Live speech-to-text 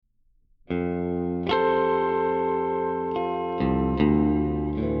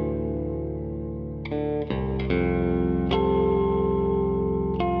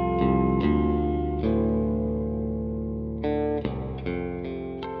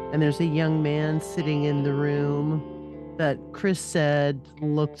and there's a young man sitting in the room that Chris said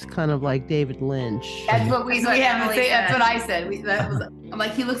looks kind of like David Lynch. That's what we have to say. That's what I said. I'm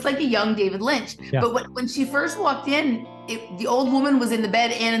like, he looks like a young David Lynch. Yeah. But when she first walked in, the old woman was in the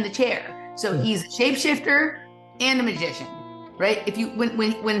bed and in the chair. So he's a shapeshifter and a magician, right? If you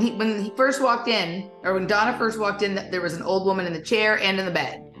when he first walked in, or when Donna first walked in, there was an old woman in the chair and in the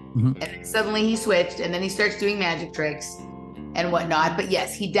bed. And then suddenly he switched, and then he starts doing magic tricks and whatnot. But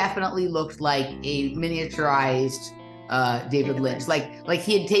yes, he definitely looked like a miniaturized David Lynch, like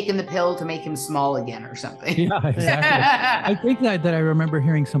he had taken the pill to make him small again or something. Yeah, exactly. I think that I remember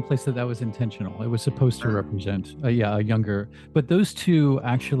hearing someplace that was intentional. It was supposed to represent a younger, but those two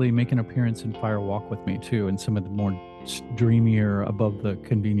actually make an appearance in Fire Walk with Me too, and some of the more dreamier above the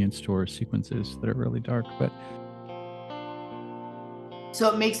convenience store sequences that are really dark. But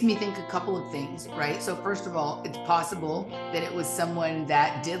so it makes me think a couple of things, right? So first of all, it's possible that it was someone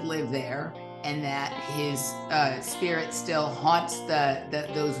that did live there, and that his spirit still haunts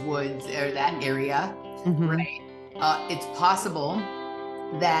those woods or that area, right? It's possible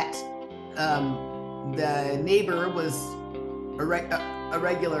that the neighbor was a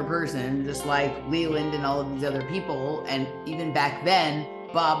regular person, just like Leland and all of these other people. And even back then,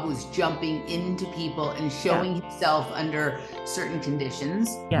 Bob was jumping into people and showing himself under certain conditions.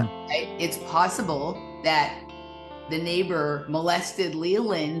 Yeah. Right? It's possible that the neighbor molested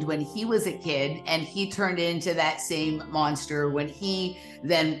Leland when he was a kid, and he turned into that same monster when he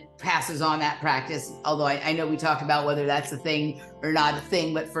then passes on that practice. Although I know we talked about whether that's a thing or not a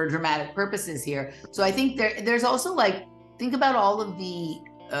thing, but for dramatic purposes here. So I think there's also, like, think about all of the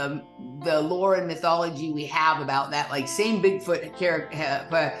lore and mythology we have about that, like, same Bigfoot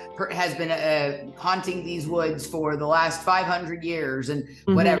has been haunting these woods for the last 500 years and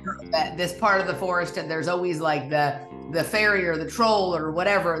whatever. That this part of the forest, and there's always like the fairy or the troll or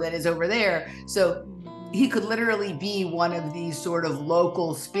whatever that is over there. So he could literally be one of these sort of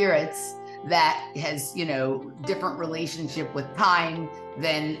local spirits that has, different relationship with time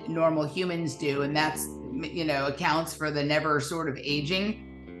than normal humans do, and that's, accounts for the never sort of aging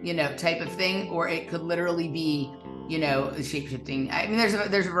type of thing. Or it could literally be, shape-shifting. I mean, there's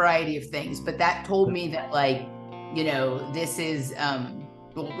a variety of things, but that told me that, like, this is,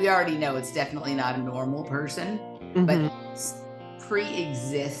 well, we already know it's definitely not a normal person, but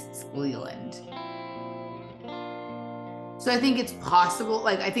pre-exists Leland. So I think it's possible,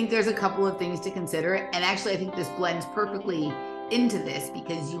 like, I think there's a couple of things to consider. And actually, I think this blends perfectly into this,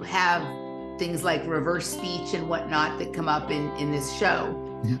 because you have things like reverse speech and whatnot that come up in this show.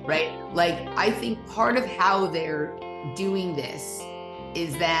 Right? Like, I think part of how they're doing this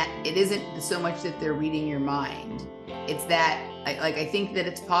is that it isn't so much that they're reading your mind. It's that, I think that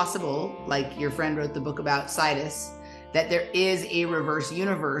it's possible, like your friend wrote the book about Sidus, that there is a reverse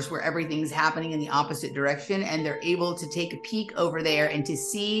universe where everything's happening in the opposite direction, and they're able to take a peek over there and to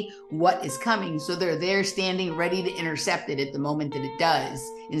see what is coming. So they're there standing ready to intercept it at the moment that it does,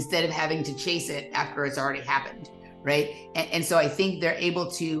 instead of having to chase it after it's already happened. Right. And so I think they're able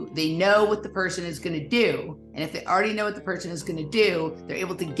to, they know what the person is going to do. And if they already know what the person is going to do, they're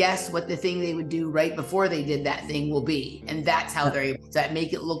able to guess what the thing they would do right before they did that thing will be. And that's how they're able to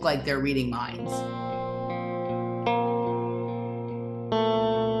make it look like they're reading minds.